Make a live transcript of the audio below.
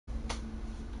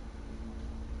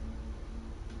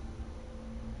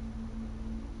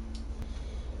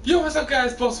Yo, what's up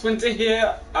guys, Boss Winter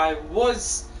here. I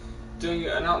was doing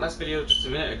an Outlast video just a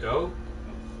minute ago. Oh,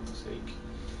 for fuck's sake.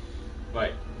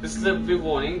 Right, this is a little bit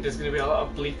warning. There's going to be a lot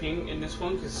of bleeping in this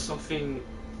one because something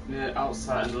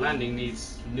outside and the landing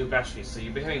needs new batteries, so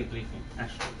you'll be hearing bleeping,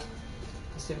 actually.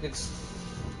 Let's see if it's...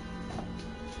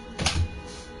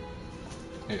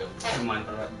 There you go. Never mind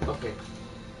about that. Okay.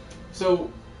 So,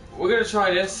 we're going to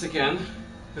try this again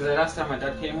because last time my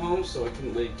dad came home, so I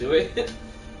couldn't really do it.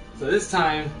 So this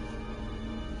time,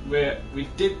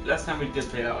 last time we did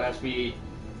play Outlast, we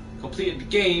completed the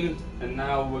game, and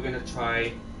now we're gonna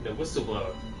try the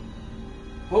whistleblower.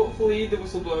 Hopefully the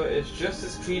whistleblower is just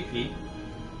as creepy,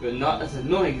 but not as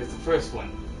annoying as the first one.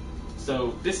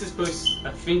 So this is supposed,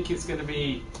 I think it's gonna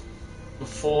be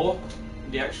before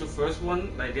the actual first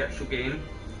one, like the actual game.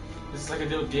 This is like a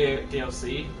little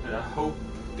DLC, and I hope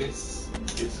this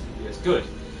is good.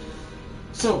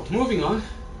 So, moving on.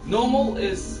 Normal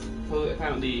is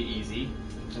apparently easy,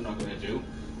 which I'm not going to do.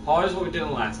 Hard is what we did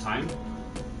on last time.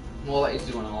 More likely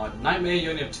to do on hard. Nightmare, you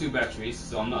only have 2 batteries,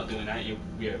 so I'm not doing that. You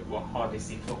will hardly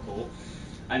see fuck all.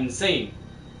 And insane.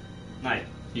 Night,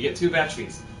 you get 2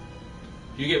 batteries.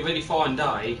 If you get really far and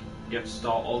die, you have to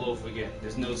start all over again.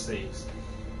 There's no saves.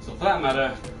 So for that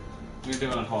matter, we're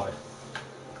doing it on hard.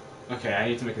 Okay, I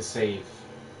need to make a save.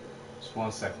 Just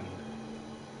 1 second.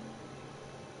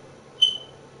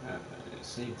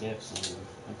 Save deaths.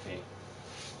 Okay.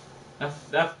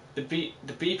 The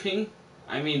beeping.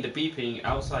 I mean, the beeping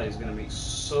outside is gonna be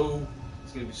so.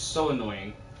 It's gonna be so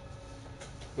annoying.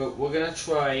 But we're gonna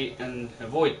try and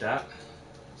avoid that.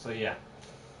 So yeah.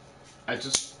 I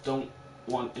just don't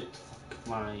want it to fuck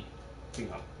my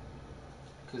thing up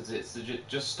because it's legit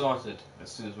just started as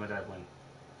soon as my dad went.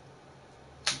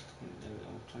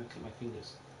 I'm trying to click my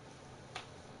fingers.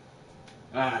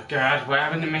 Ah, God, what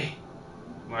happened to me?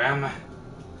 Where am I?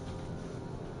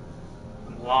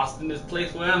 I'm lost in this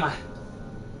place. Where am I?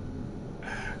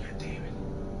 Oh, God damn it.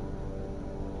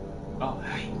 Oh,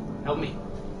 hi. Help me.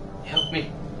 Help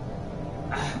me.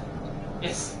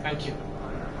 Yes, thank you.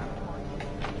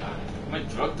 Am I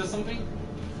drugged or something?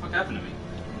 What happened to me?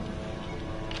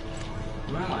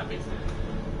 Where am I, basically?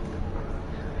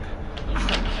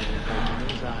 Open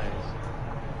those eyes.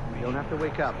 You don't have to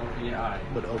wake up, Open your eye.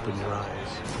 but open your eyes.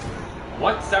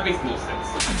 What? That makes no sense.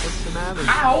 What's the matter?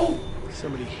 Ow!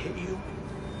 Somebody hit you?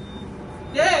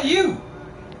 Yeah, you!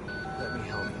 Let me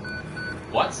help you.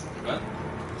 What? What?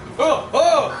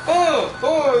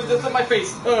 Oh, that's on my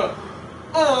face.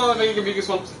 I'm making the biggest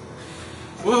ones.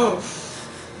 Whoa.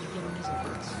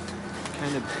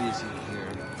 Kind of busy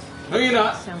here. No, you're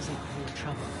not. Sounds like real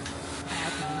trouble.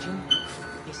 At the engine,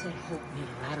 they said Hope made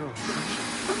a lateral assumption.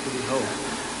 What do you hope?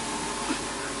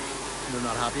 They're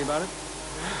not happy about it?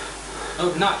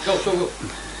 Oh, not. Go.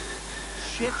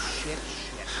 Shit.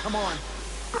 Come on.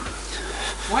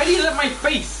 Why do you let my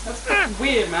face? That's fucking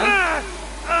weird, man.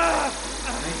 I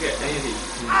didn't get anything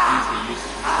used to this.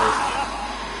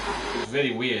 It was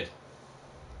very weird. It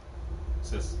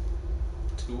says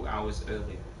 2 hours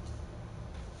earlier.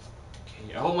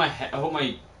 Okay, I hope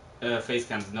my face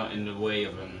cam's not in the way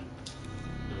of the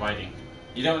writing.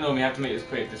 You don't know me. I have to make this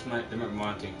quick. This might be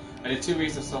monitoring. I did 2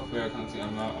 weeks of software accounting.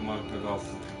 I'm out of off.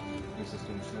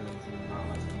 System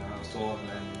store and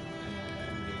then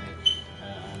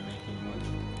I'm making much.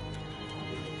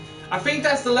 I think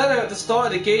that's the letter at the start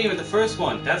of the game of the first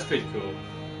one. That's pretty cool.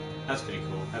 That's pretty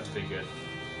good.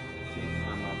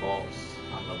 I'm the boss.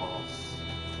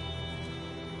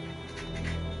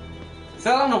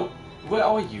 So I don't know. Where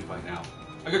are you right now?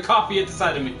 I got coffee at the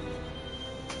side of me.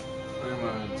 Where am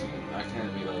I? I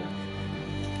can't be there.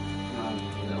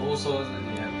 Also,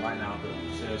 yeah, right now, but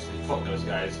seriously, fuck those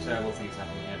guys. Terrible things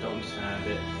happening here. I don't understand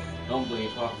it. Don't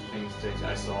believe half the things that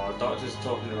I saw. Doctors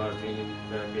talking about drinking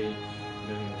therapy,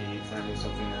 doing indeed, finding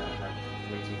something that I'm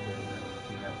waiting for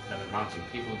that amounting.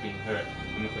 People being hurt.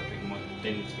 I'm not going to make money.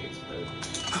 They need to be exposed.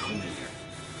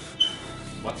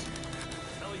 What?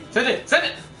 Send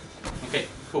it! Okay,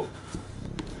 cool.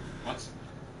 What?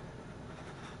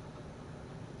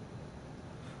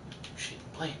 Shit,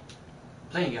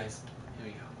 playing, guys. Here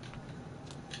we go.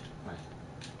 Right.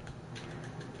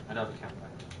 I don't have a camera.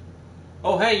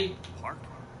 Oh, hey! Park?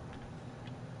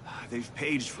 They've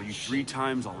paged for you 3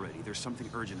 times already. There's something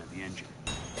urgent at the engine.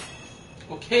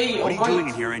 Okay, What are you doing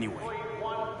in here anyway?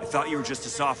 I thought you were just a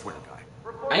software guy.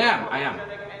 I am.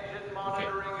 Okay.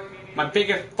 My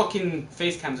bigger fucking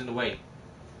face cam's in the way.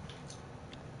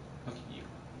 Look at you.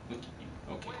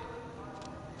 Okay.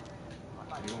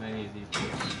 Do you want any of these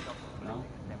things? No?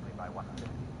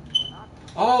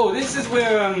 Oh, this is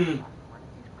where,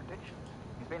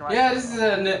 Yeah, this is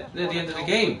near the end of the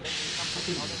game.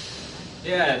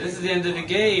 Yeah, this is the end of the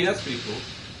game. That's pretty cool.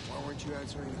 Why weren't you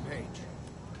answering the page?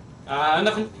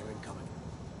 Nothing. You're incoming.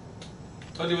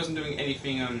 Told you wasn't doing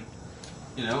anything,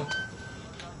 you know.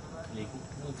 Legal.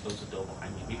 I'll close the door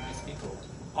behind me. Be nice people.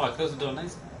 Oh, I closed the door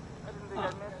nice. Oh.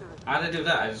 How did I do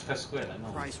that? I just pressed square like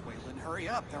normal. Christ, Wayland, hurry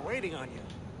up. They're waiting on you.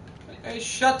 Hey,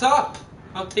 shut up!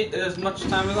 I'll take as much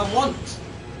time as I want.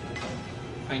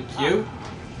 Thank you.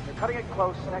 They're cutting it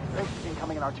close. Next patient's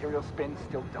incoming and arterial spin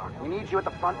still dark. We need you at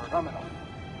the front terminal.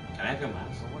 Can I have your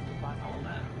mouse? I want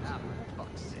that. Ah, for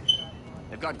fuck's sake.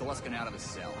 They've got Gluskin out of his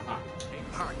cell. Ah. Hey,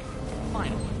 Park,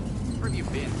 finally. Where have you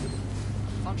been?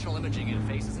 Functional imaging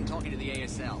interface isn't talking to the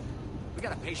ASL. We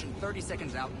got a patient 30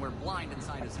 seconds out and we're blind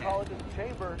inside his head. Call it in the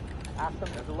chamber. Ask them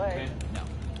to delay. Okay. No,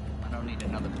 I don't need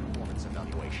another performance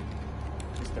evaluation.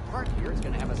 Mr. Park here is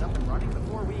going to have us up and running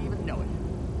before we even know it.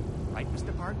 Right,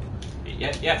 Mr. Park?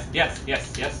 Yes,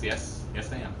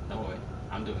 I am. Don't worry.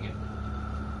 I'm doing it.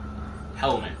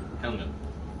 Helmet.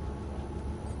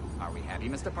 Are we happy,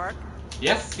 Mr. Park?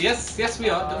 Yes, we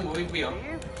are. Don't worry, we are.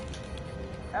 Steve?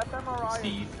 fMRI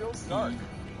Steve, is still dark.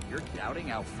 You're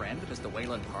doubting our friend, Mr.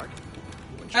 Wayland Park?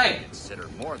 Which Hey! I consider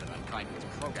more than unkind to his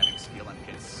programming skill and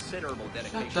considerable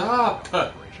dedication Shut up! to the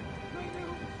operation.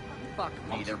 Fuck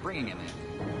me, they're bringing him in.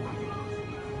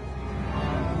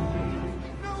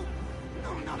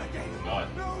 No, not again. God.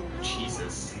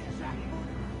 Jesus.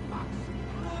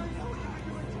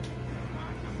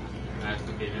 I have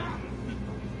to get in.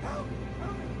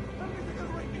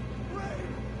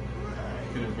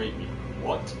 You're gonna rape me.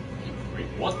 What? Wait,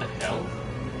 what the hell?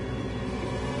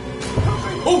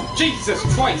 Oh, Jesus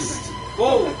Christ!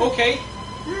 Whoa, okay.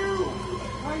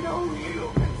 I know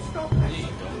you can stop this. You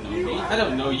don't know me. I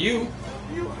don't know you.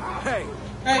 Hey,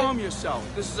 Hey. calm yourself.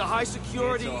 This is a high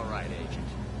security. It's all right, Agent.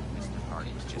 Mr.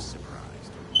 Party's just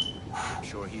surprised. I'm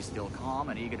sure he's still calm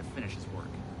and eager to finish his work.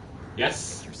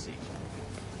 Yes. Get your seat.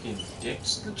 Fucking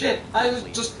dicks. Legit. I was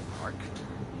Please, just. Mr. Park.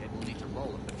 It will need to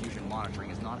roll if the fusion monitoring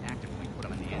is not active when we put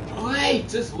him in the engine. Wait,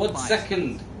 just 1 Fine.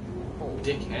 second. Hold.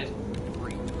 Dickhead.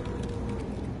 Breathe.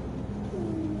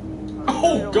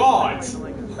 Oh, God!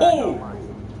 Oh!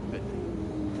 Good.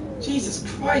 Jesus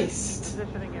Christ!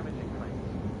 Positioning imaging frame.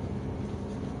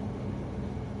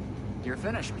 You're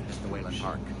finished, Mr. Wayland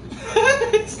Park.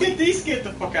 Get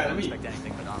the fuck out Don't of me. expect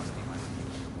anything but honesty, my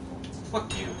friend.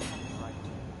 Fuck you.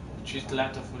 Choose the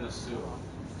laptop from the sewer.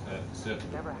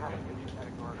 Never had a Okay. patient at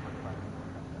a guard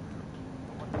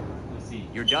Let's see.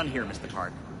 You're done here, Mr.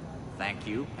 Park. Thank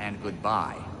you and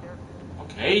goodbye.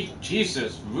 Okay,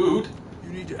 Jesus, rude. You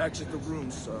need to exit the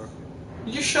room, sir.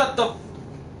 You shut the. Okay.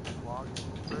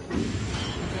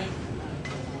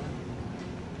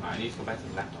 I need to go back to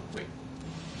the laptop. Wait.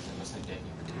 Unless I did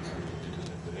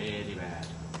something really bad.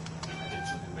 I did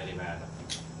something really bad.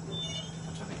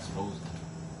 I'm trying to expose them.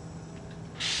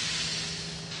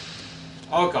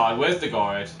 Oh God, where's the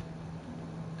guard?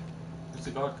 Where's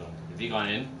the guard gone? Is he gone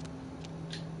in?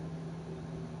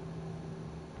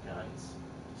 Guys,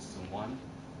 someone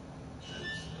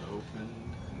has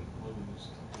opened and closed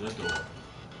the door.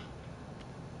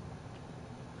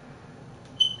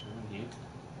 Come in here.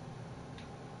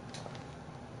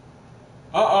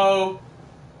 Uh-oh!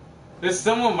 There's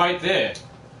someone right there.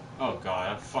 Oh God,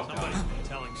 I'm fucked up.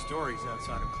 Telling stories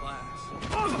outside of class.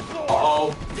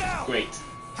 Uh-oh. Great.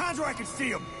 Hands where I can see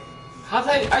him. How'd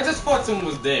I just thought someone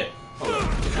was there.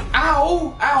 Oh.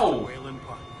 Ow! Ow! Wayland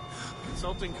Park.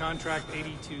 Consulting contract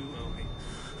 8208.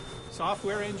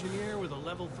 Software engineer with a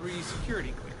level 3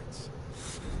 security clearance.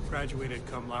 Graduated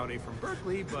cum laude from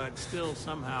Berkeley, but still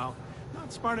somehow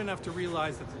not smart enough to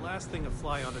realize that the last thing a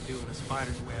fly ought to do in a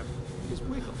spider's web is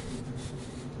wiggle.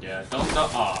 Yeah, don't.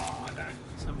 Aw, damn.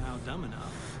 Somehow dumb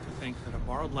enough to think that a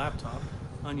borrowed laptop,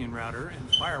 onion router,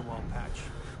 and firewall patch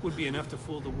would be enough to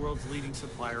fool the world's leading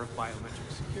supplier of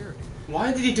biometric security.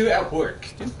 Why did he do it at work?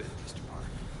 Stupid, Mr. Park.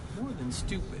 More than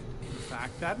stupid. In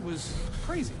fact, that was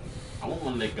crazy. I want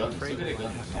one of their guns. Look at their We'll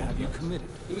guns. have to have you committed.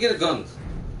 Let me get a gun.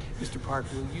 Mr. Park,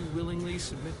 will you willingly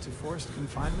submit to forced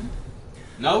confinement?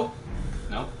 No?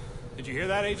 No? Did you hear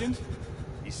that, Agent?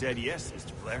 He said yes,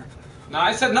 Mr. Blair. No,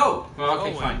 I said no. Well,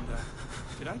 okay, fine. And,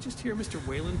 did I just hear Mr.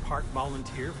 Wayland Park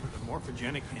volunteer for the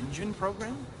morphogenic engine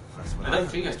program? That's what I don't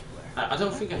think I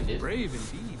don't think I did. Brave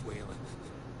indeed, Wayland.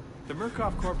 The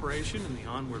Murkoff Corporation and the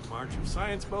onward march of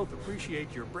science both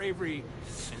appreciate your bravery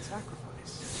and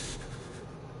sacrifice.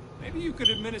 Maybe you could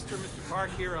administer Mr.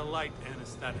 Park here a light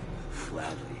anesthetic.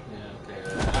 Gladly. Yeah,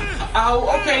 okay.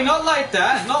 Ow, okay, not like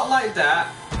that. Not like that.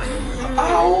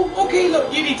 Ow, okay,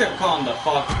 look, you need to calm the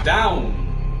fuck down.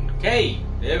 Okay,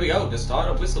 there we go. The start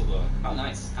of whistleblower. How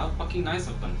nice. How fucking nice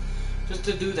of them. Just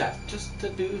to do that. Just to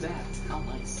do that. How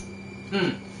nice.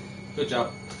 Good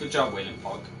job, Wayland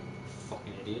Pog.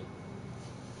 Fucking idiot.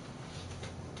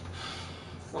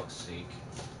 Fuck's sake.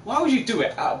 Why would you do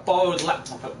it at a borrowed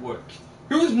laptop at work?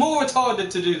 Who's more retarded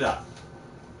to do that?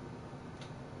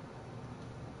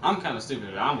 I'm kind of stupid,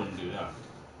 but I wouldn't do that.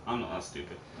 I'm not that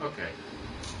stupid. Okay.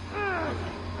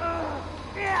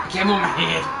 Get him on my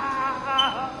head!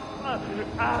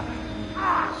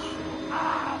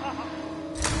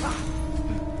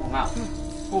 Oh, wow.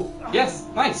 Oh, yes!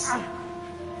 Nice!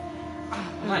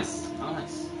 Nice. Oh,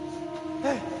 nice.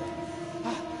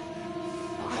 Oh,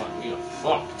 God, we are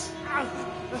fucked.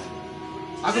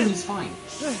 How come he's fine?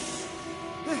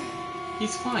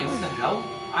 He's fine, what the hell?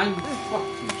 I'm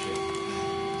fucked and shit.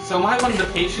 So am I one of the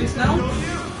patients now?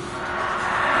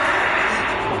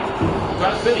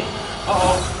 Grab Billy.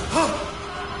 Uh-oh.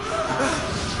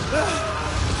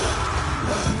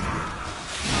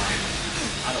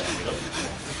 I don't want to get up.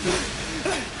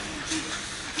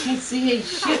 Can't see a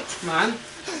shit, man.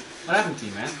 What happened to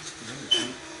you, man?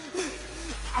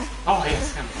 Oh,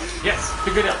 yes, camouflage. Yes,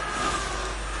 pick it up.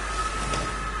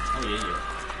 Oh, yeah.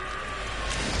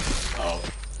 Oh.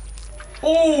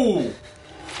 Oh!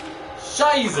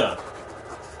 Scheiße!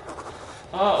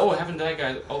 Oh, I haven't died,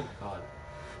 guys. Oh, God.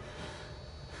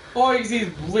 Oh, you see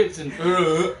blitz and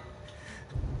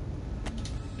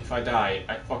If I die,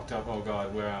 I fucked up. Oh,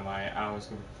 God, where am I? Hours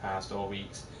could be passed, all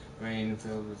weeks. Rain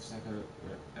filled with second.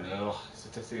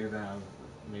 Statistics down.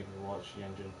 Maybe watch the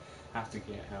engine. Have to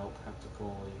get help. Have to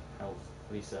call the help.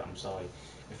 Lisa, I'm sorry.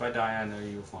 If I die, I know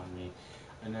you'll find me.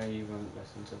 I know you won't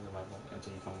listen to the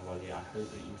until you find my body. I hope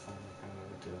that you find the camera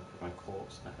with my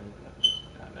corpse. I hope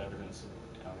that evidence of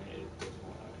it does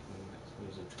what I can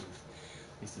expose the truth.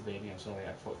 Mr. Baby, I'm sorry,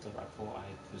 I fucked up. I thought I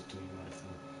was doing the right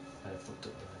thing. I fucked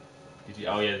up. Did you?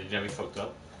 Oh yeah, did you have me fucked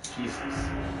up?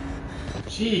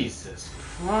 Jesus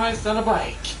Christ on a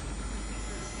bike.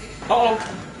 Uh oh.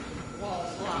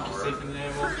 Safe in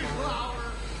there,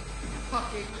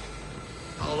 Fucking.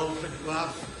 I'll open you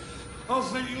up.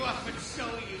 Open you up and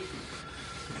show you.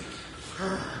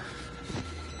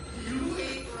 You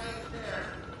wait right there.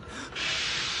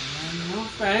 No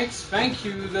thanks. Thank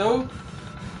you though.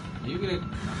 You gonna?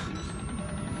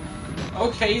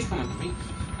 Okay, he's coming for me.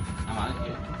 I'm out of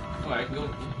here. Oh, I can go.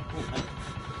 Oh,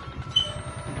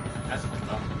 that's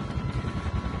fucked up.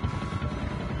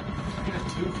 I have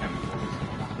 2 chemicals.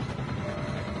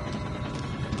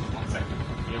 One second.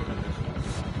 You open this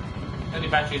one. Any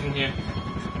batteries in here?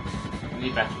 I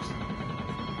need batteries.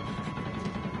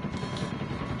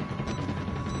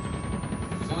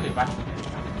 There's only a battery in here.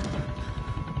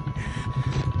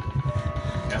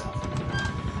 That's not fun.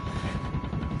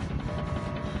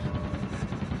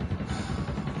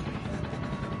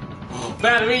 Oh,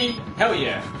 battery! Hell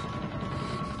yeah!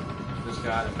 Just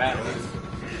got a battery.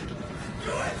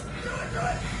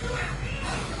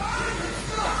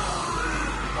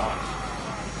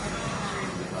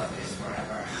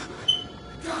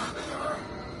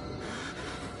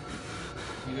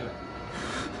 You do it.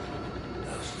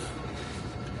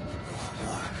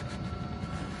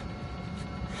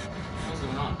 What's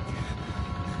going on?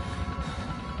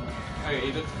 Hey,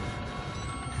 you look.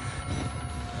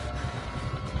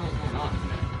 What's going on?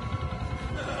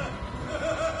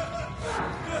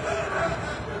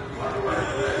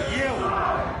 You!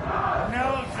 No,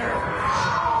 sir!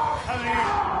 Come here!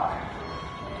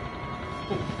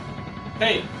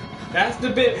 Hey, that's the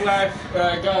bit where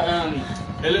I got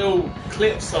a little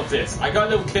clips of this. I got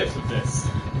little clips of this.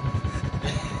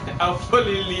 I'll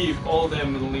fully leave all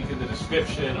them with a link in the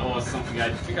description or something.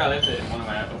 I think I left it in one of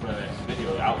my other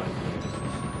video outlets.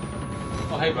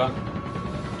 Oh hey bro. Look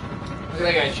at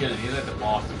that guy chilling, he's like the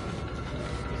boss.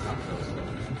 He's not close.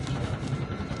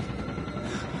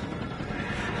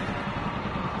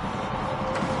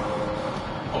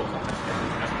 Oh god,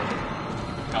 that's Billy.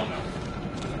 Hell no.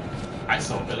 I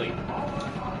saw Billy.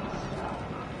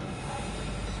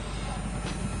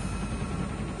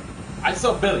 I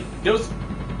saw Billy.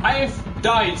 I have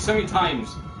died so many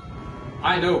times.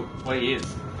 I know what he is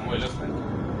and what he looks like.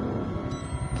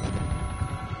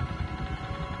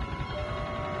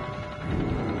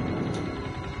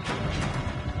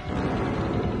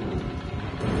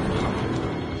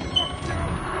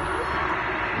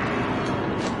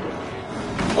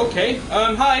 Okay,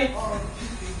 hi.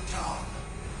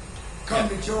 Come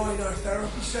to join our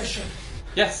therapy session.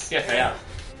 Yes, I have.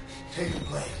 Take a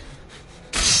blade.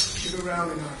 Shoot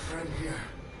around in our friend here.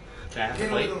 Can I have a Get a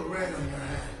plate? little red on your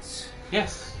hands.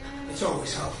 Yes. It's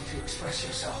always healthy to express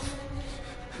yourself.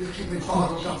 You keep it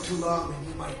bottled up too long and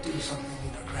you might do something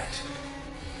you regret.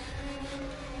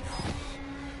 No.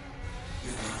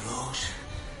 You're one of those.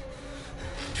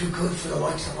 Too good for the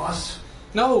likes of us.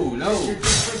 No, no. Is it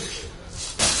different?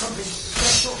 Something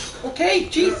special? Okay,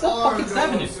 jeez, stop There fucking are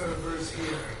stabbing no it. observers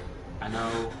here. I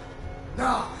know.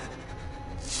 Now,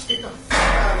 get the fuck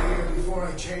out of here before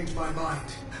I change my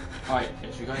mind. Alright,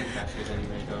 if you got any batteries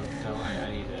anyway, go. No, I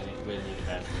really need a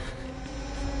battery.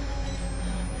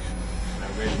 And I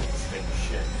really need to take a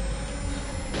shit.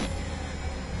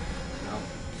 No.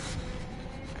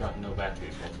 Got no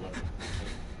batteries whatsoever.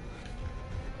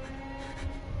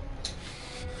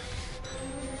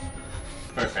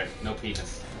 Perfect, no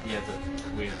penis. He has a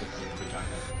weird looking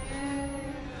vagina.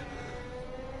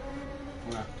 I'm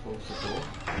gonna have to close the door.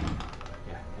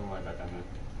 Yeah, don't worry about that, man.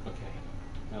 Okay,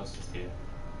 what else is here?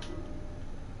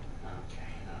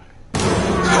 Okay, alright.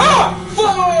 Ah!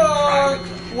 Fuck!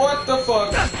 What the fuck?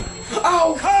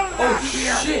 Ow! Oh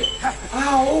shit!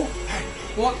 Ow!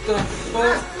 What the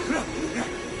fuck?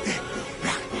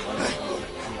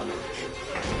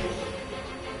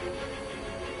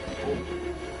 Oh.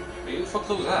 Who the fuck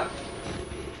was that?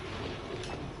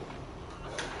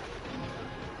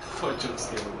 What jump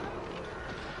scare?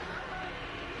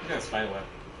 I got a spider web.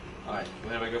 Alright,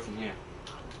 where do I go from here?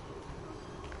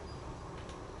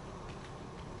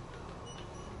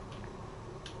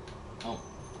 Oh.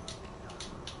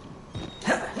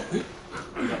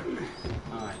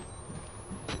 Alright.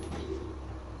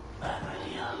 Bad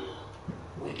idea.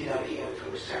 We get out of here for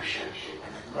reception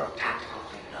and then work tactical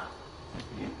clean it up.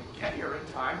 Get here in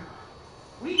time.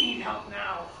 We need help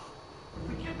now.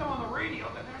 If we get them on the radio,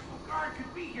 the National Guard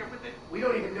could be here with it. We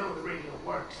don't even know the radio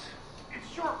works. It's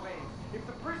shortwave. If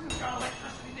the prison's got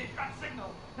electricity, they've got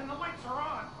signal, and the lights are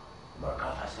on.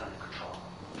 Murkoff has it under control.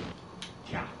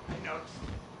 Yeah, I noticed.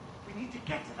 We need to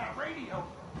get to that radio.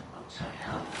 Outside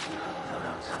help without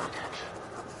outside attention.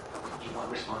 You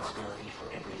want responsibility for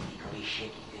every legally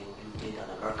shaky thing you did on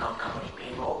the Murkoff Company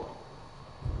payroll.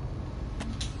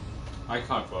 I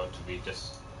can't grow up to be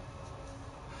this.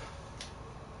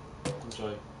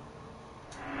 Enjoy.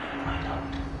 I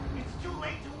don't. It's too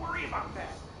late to worry about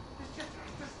that. This just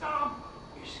has to stop.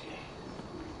 You're scared.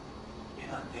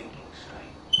 You're not thinking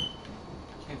straight.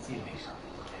 Can't see You it. make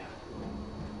something clear.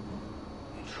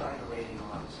 You try the radio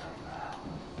outside now.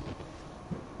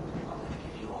 I'm gonna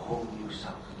give you a whole new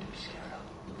something to be scared of.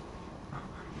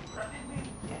 Threatening me?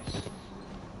 Yes.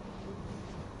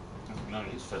 No,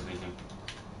 he's threatening him.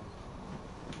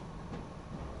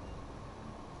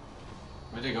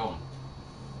 Where'd they go?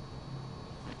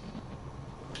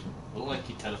 Looked like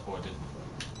he teleported.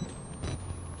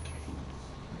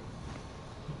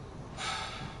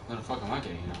 Where the fuck am I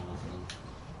getting out of them?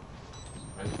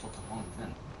 Where the fuck am I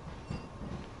then?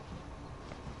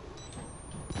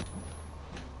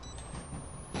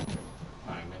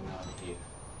 Alright, getting out of here.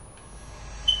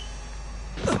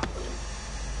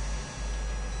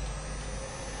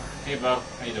 Hey Bo,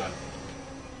 how you doing?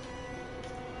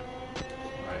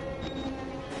 Alright.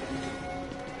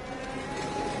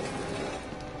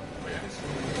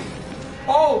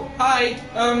 Oh, hi.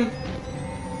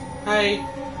 Hi.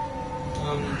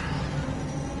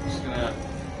 Just gonna.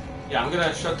 Yeah, I'm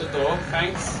gonna shut the door.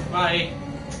 Thanks. Bye.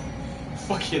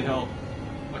 Fucking hell.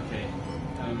 Okay.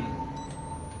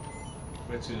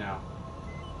 Where to now?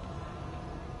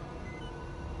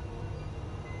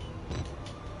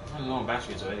 I'm low on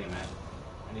batteries already, man.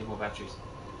 I need more batteries.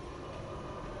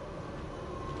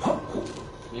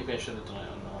 Maybe I should have done it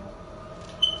on normal.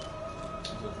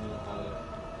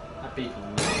 That beeping.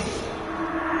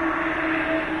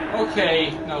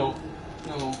 Okay, no.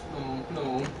 No.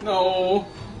 Oh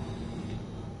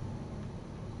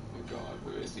my god,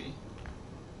 where is he?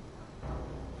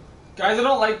 Guys, I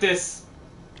don't like this!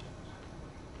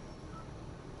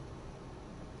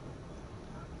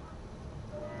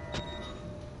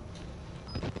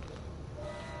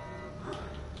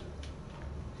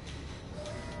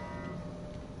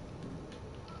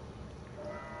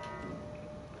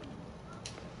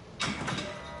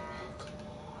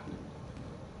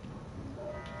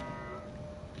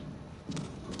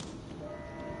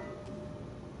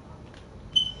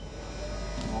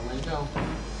 Go.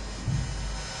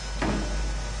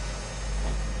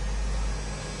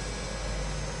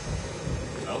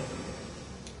 Oh.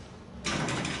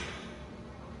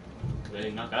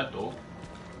 Really not that door.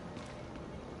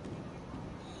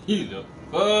 You look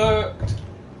fucked.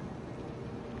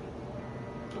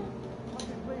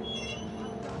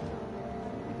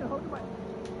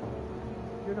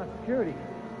 You're not security.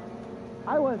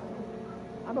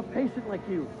 I'm a patient like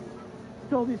you.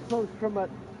 Stole these clothes from a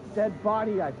dead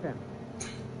body I found.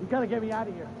 You gotta get me out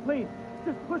of here. Please,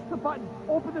 just push the button.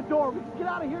 Open the door. We can get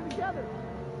out of here together.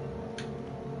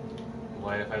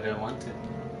 Why if I don't want to?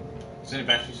 Is there any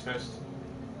batteries first?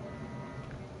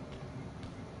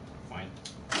 Fine.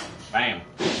 Bam.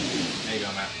 There you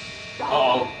go, man.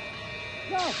 Uh-oh.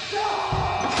 No! No!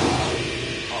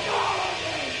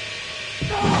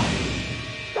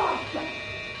 Stop!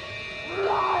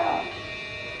 Liar!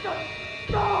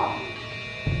 Stop!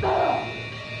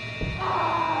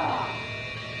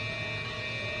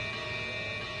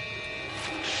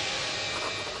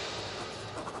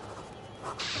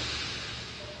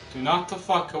 Do not to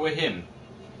fuck with him.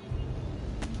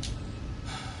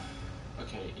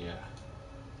 Okay, yeah.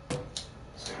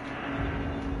 Sick.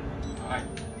 Alright.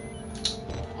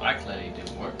 Black lady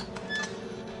didn't work.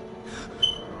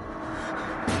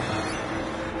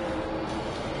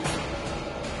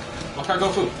 Lock our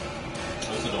go through.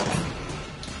 Close the door.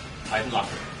 Hide and lock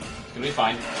it. It's gonna be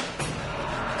fine.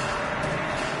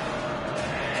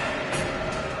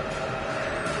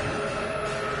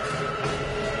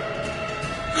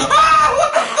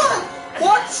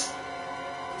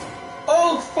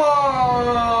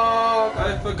 Fuck!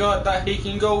 I forgot that he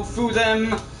can go through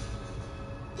them.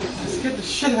 That scared the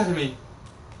shit out of me.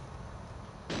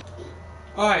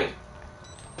 Alright.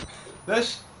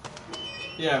 Let's...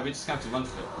 Yeah, we just have to run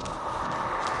for it.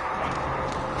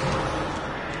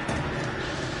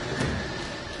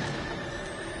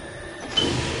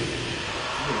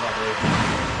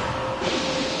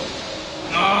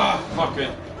 Ah, fuck it.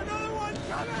 Another one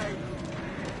coming!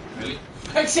 Really?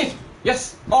 Exit!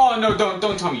 Yes! Oh no,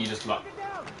 don't tell me you just locked.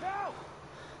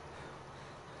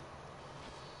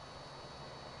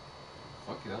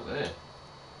 Fuck it out there.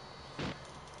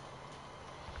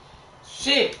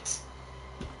 Shit!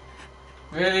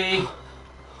 Really?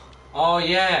 Oh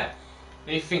yeah.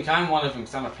 They think I'm one of them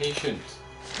because I'm a patient.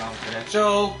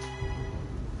 Confidential.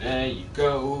 There you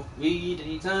go. Read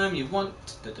anytime you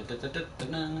want.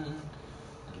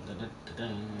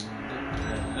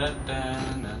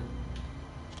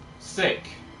 Sick.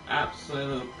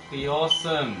 Absolutely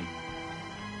awesome.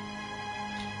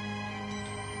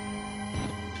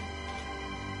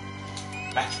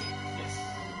 Battery. Yes.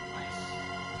 Nice.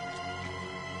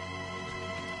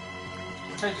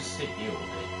 I'm trying to just sit here all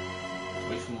day.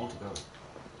 Wait for more to go.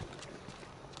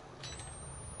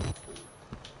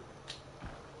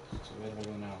 So where do I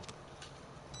go now?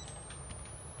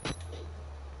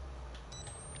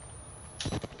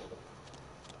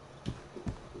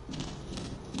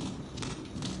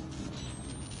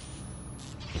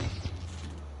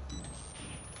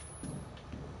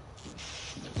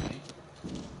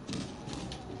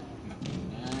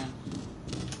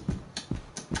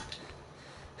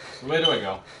 Where do I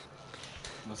go?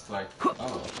 Looks like...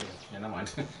 Oh, okay. Yeah, never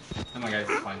mind. Never mind, guys.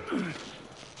 It's fine.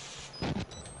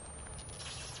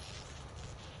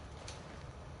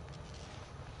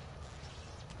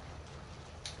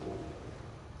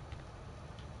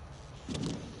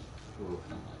 Ooh,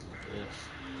 not like this.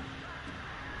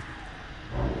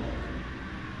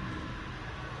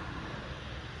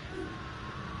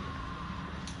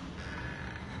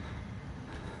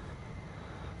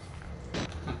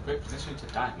 Great position to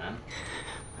die, man.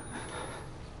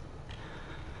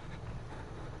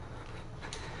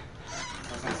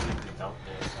 Doesn't seem to be out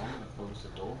there, so I'm gonna close the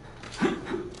door.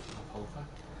 Hop over.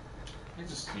 I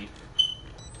just sleep.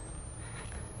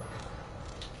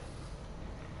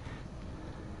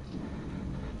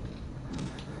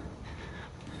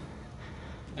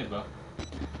 Hey, bro.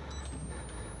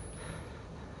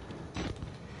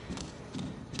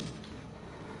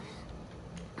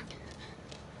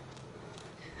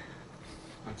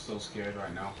 I'm so scared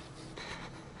right now.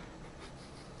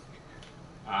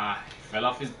 Ah, he fell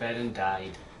off his bed and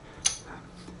died.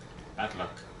 Bad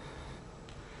luck.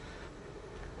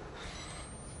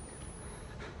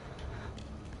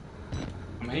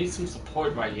 I'm gonna need some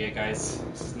support right here, guys.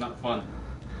 This is not fun.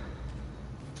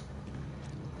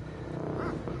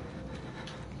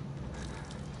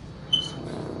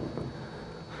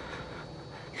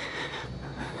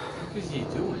 What is he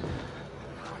doing?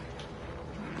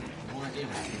 No idea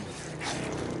what he's doing.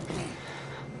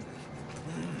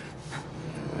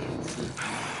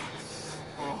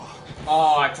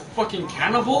 Oh, it's a fucking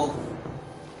cannibal?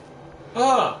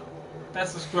 Ugh!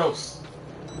 That's just gross.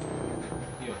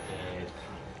 Your head.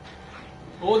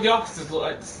 All the officers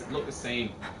look the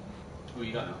same. Oh,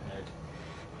 you got no head.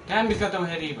 Gambi's got no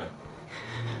head either.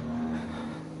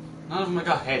 None of them have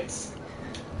got heads.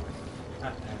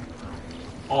 God damn.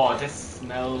 Oh, this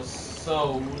smells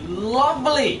so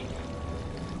lovely!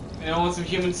 You know, want some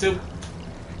human soup?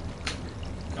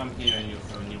 Come here and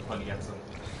you'll probably get some.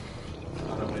 I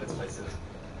don't know where this place is.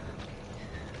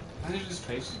 I think this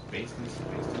place is basement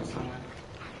somewhere.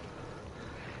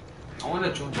 I want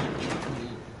to join in. God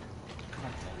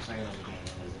damn, it's not gonna be going in,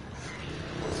 is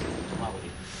it?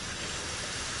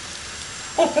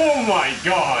 Oh my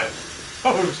god!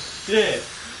 Oh shit!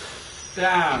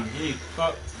 Damn, he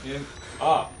fucked him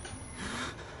up.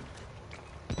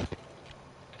 I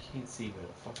can't see where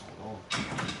the fuck I'm going.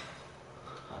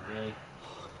 Oh really?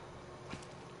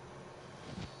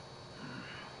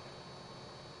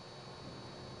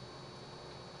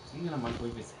 Is he gonna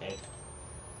microwave his head?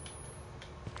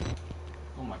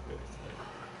 Don't microwave his head.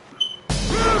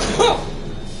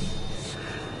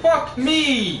 Fuck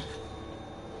me!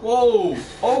 Whoa!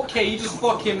 Okay, you just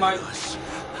fucking my.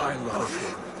 I love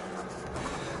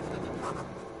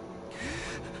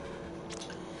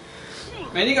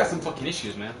him. Man, you got some fucking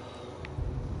issues, man.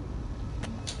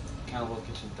 Cannibal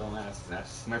kitchen, don't ask.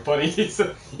 That's my buddy.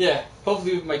 So, yeah,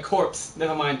 hopefully with my corpse.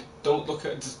 Never mind. Don't look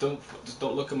at. Just don't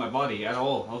look at my body at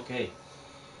all. Okay.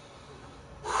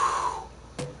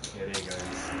 Okay, there you go.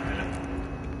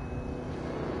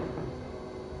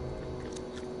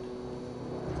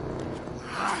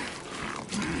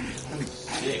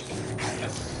 Sick.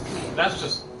 That's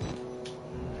just.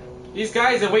 These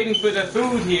guys are waiting for their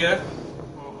food here.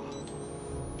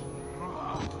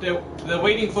 They're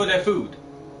waiting for their food.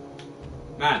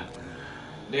 Man,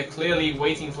 they're clearly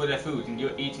waiting for their food, and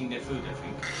you're eating their food, I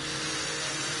think.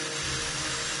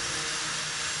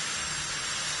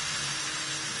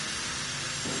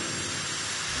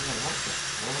 Oh, what the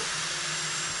fuck?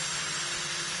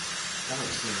 That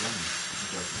looks so yummy.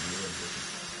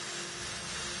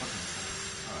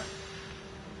 Alright.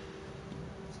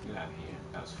 Let's get out of here.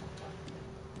 That was fucked up.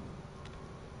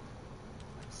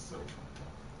 That's so fucked up.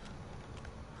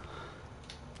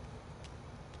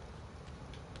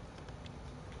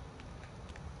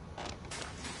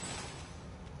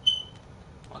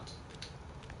 What?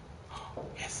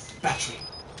 Yes, battery.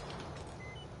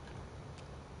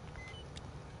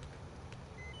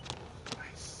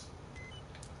 Nice.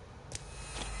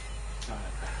 Got a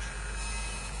battery.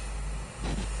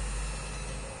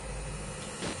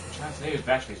 I'm trying to save his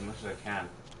battery as much as I can.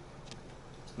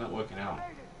 It's not working out. I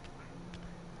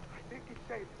think he's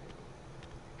safe.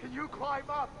 Can you climb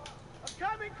up? I'm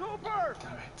coming, Cooper!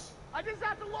 Damn it. I just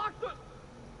have to lock the...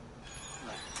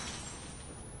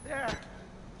 There.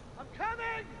 I'm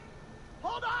coming!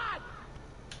 Hold on!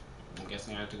 I'm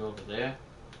guessing I have to go over there.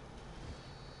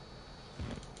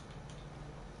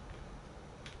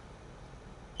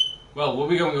 Well, we'll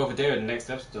be going over there in the next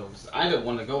episode. I don't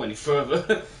want to go any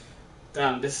further.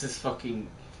 Damn, this is fucking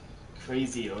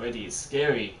crazy already. It's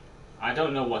scary. I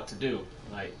don't know what to do.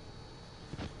 Like,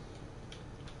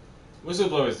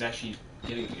 Whistleblower is actually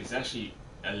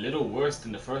a little worse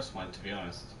than the first one, to be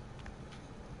honest.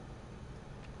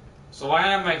 So I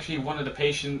am actually one of the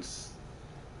patients,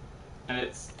 and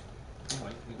it's. Oh,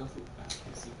 wait, can we go through? I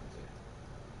can't see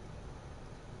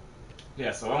there.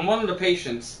 Yeah, so I'm one of the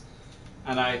patients,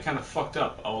 and I kind of fucked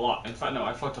up a lot. In fact, no,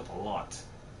 I fucked up a lot.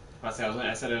 I said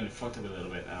I only fucked up a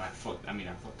little bit, and I fucked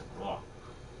up a lot.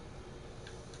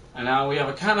 And now we have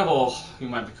a cannibal who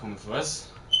might be coming for us.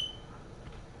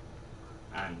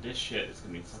 And this shit is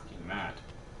gonna be fucking mad.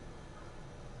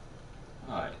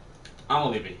 Alright. I'm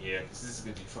gonna leave it here, because this is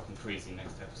gonna be fucking crazy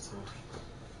next episode.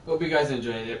 Hope you guys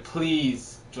enjoyed it.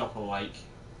 Please drop a like,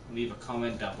 leave a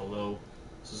comment down below,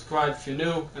 subscribe if you're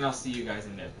new, and I'll see you guys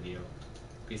in that video.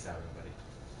 Peace out, everybody.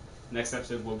 Next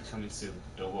episode will be coming soon,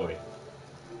 don't worry.